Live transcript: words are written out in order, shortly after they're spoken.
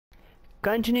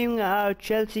Continuing our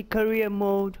Chelsea career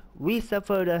mode, we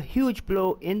suffered a huge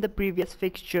blow in the previous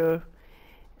fixture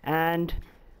and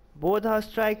both our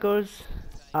strikers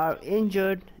are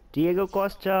injured, Diego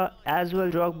Costa as well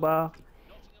Drogba,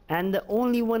 and the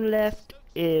only one left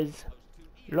is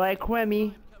Loic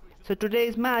Remy. So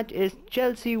today's match is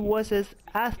Chelsea versus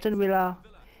Aston Villa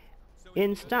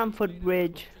in Stamford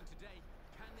Bridge.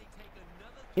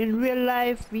 In real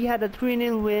life we had a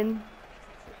 3-0 win.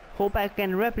 Hope I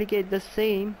can replicate the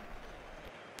same.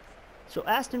 So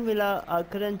Aston Villa are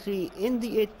currently in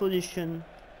the 8th position,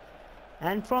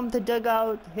 and from the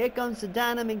dugout here comes the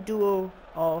dynamic duo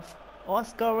of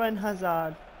Oscar and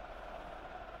Hazard.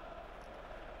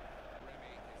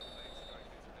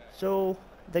 So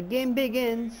the game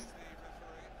begins,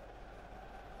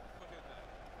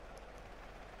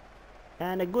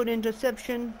 and a good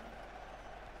interception.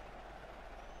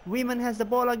 Weeman has the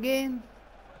ball again,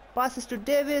 passes to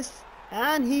Davis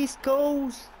and he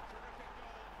scores.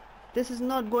 This is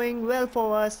not going well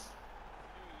for us,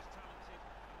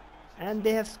 and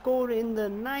they have scored in the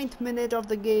 9th minute of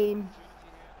the game.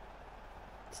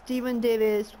 Steven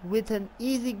Davis with an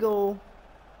easy goal,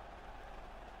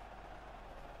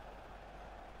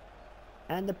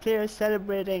 and the players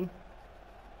celebrating.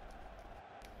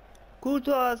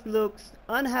 Courtois looks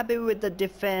unhappy with the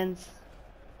defense,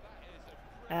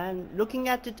 and looking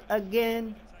at it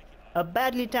again, a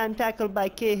badly timed tackle by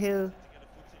Cahill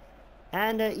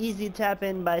and an easy tap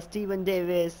in by Steven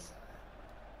Davis,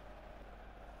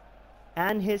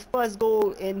 and his first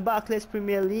goal in Barclays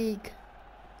Premier League,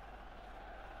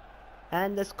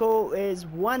 and the score is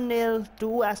 1-0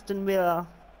 to Aston Villa.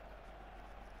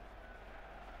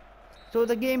 So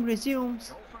the game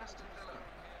resumes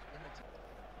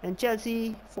and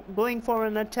Chelsea going for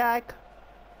an attack.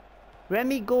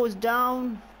 Remy goes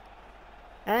down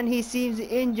and he seems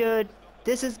injured.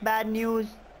 This is bad news.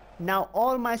 Now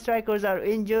all my strikers are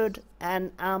injured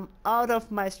and I'm out of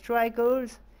my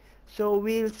strikers. So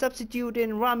we'll substitute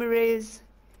in Ramirez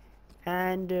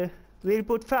and we'll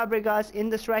put Fabregas in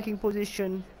the striking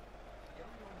position.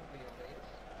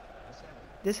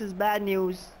 This is bad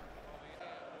news.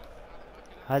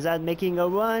 Hazard making a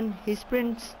run. He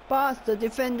sprints past the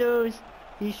defenders.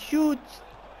 He shoots.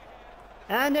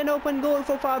 And an open goal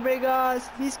for Fabregas.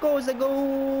 He scores a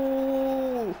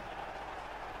goal.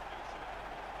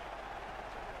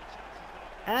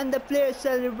 And the players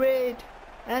celebrate,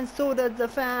 and so does the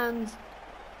fans.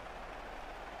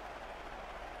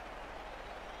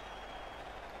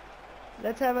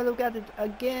 Let's have a look at it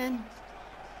again.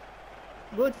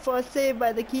 Good first save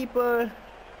by the keeper,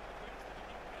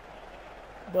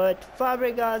 but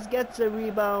Fabregas gets a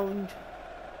rebound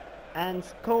and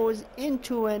scores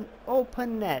into an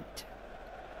open net.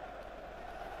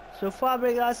 So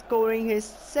Fabregas scoring his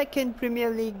 2nd Premier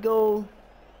League goal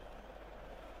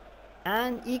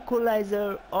and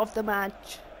equalizer of the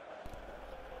match.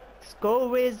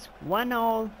 Score is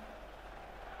 1-1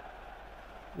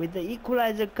 with the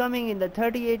equalizer coming in the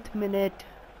 38th minute.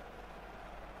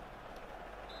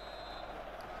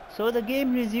 So the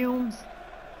game resumes,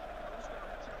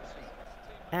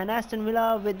 and Aston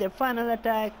Villa with their final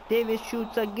attack. Davis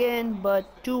shoots again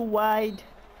but too wide,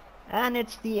 and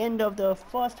it's the end of the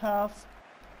first half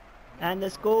and the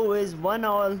score is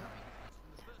 1-1.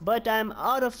 But I'm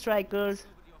out of strikers,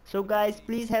 so guys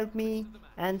please help me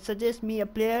and suggest me a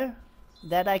player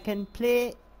that I can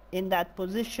play in that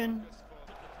position.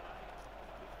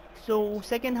 So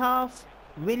second half,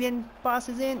 Willian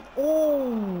passes in.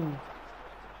 Oh!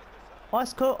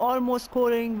 Oscar almost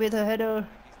scoring with a header.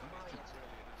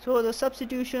 So the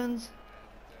substitutions,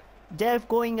 Delph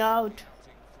going out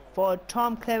for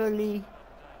Tom Cleverley,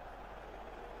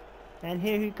 and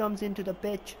here he comes into the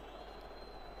pitch.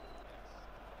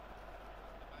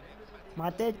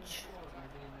 Matic,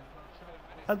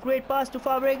 a great pass to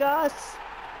Fabregas.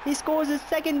 He scores his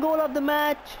 2nd goal of the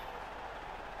match.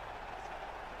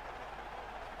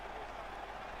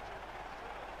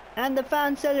 And the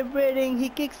fans celebrating. He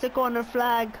kicks the corner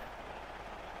flag.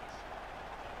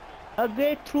 A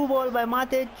great through ball by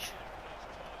Matic,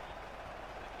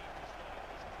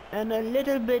 and a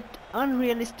little bit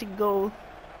unrealistic goal.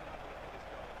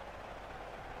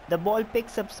 The ball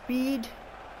picks up speed,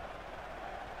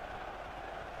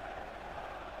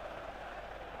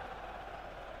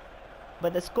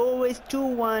 but the score is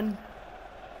 2-1.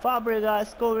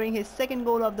 Fabregas scoring his 2nd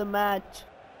goal of the match.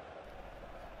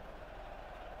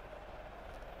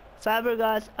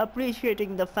 Fabregas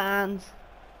appreciating the fans,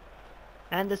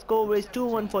 and the score is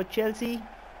 2-1 for Chelsea.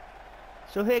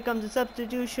 So here comes the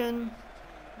substitution.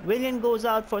 Willian goes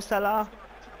out for Salah,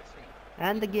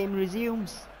 and the game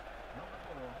resumes.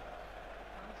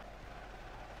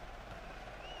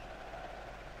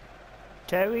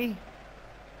 Terry.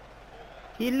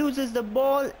 He loses the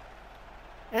ball.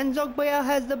 And Zogbia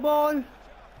has the ball.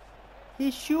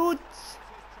 He shoots.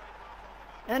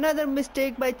 Another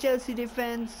mistake by Chelsea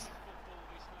defense.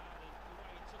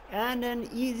 And an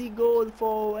easy goal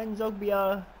for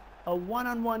Nzogbia. A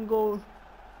one-on-one goal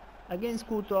against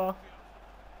Courtois.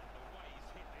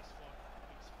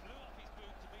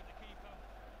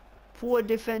 Poor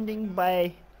defending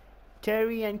by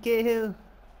Terry and Cahill.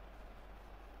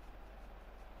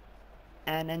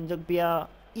 And Nzogbia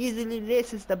easily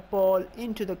races the ball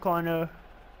into the corner.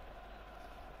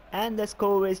 And the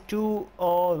score is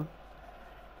 2-all.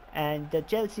 And the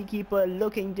Chelsea keeper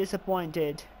looking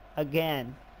disappointed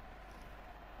again.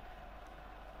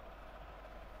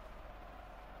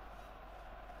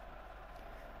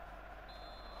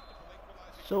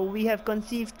 So we have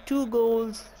conceived 2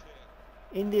 goals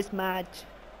in this match.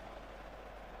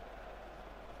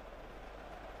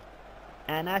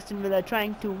 And Aston Villa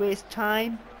trying to waste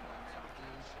time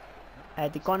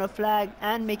at the corner flag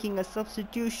and making a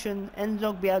substitution.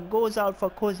 Nzogbia goes out for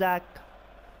Kozak.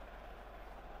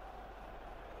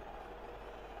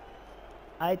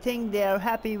 I think they are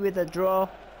happy with a draw.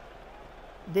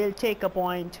 They'll take a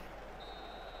point.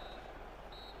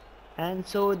 And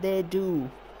so they do.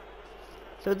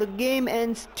 So the game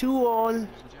ends 2-all.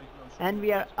 And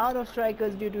we are out of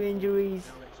strikers due to injuries.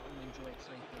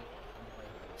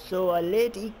 So a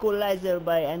late equalizer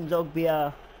by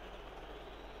Nzogbia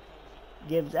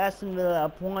gives Aston Villa a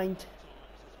point.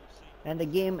 And the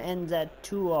game ends at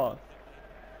 2-all.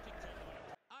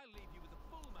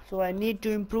 So I need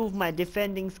to improve my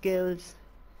defending skills.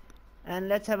 And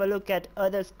let's have a look at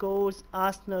other scores.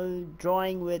 Arsenal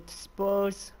drawing with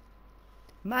Spurs.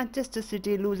 Manchester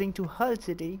City losing to Hull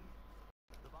City.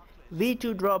 We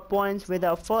too drop points with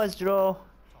our first draw.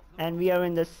 And we are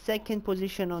in the 2nd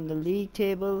position on the league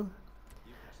table.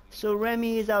 So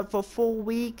Remy is out for 4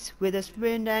 weeks with a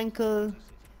sprained ankle.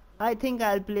 I think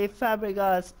I'll play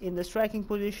Fabregas in the striking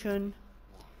position.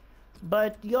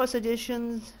 But your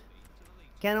suggestions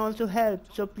can also help,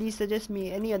 so please suggest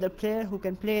me any other player who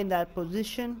can play in that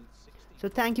position. So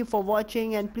thank you for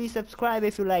watching, and please subscribe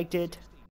if you liked it.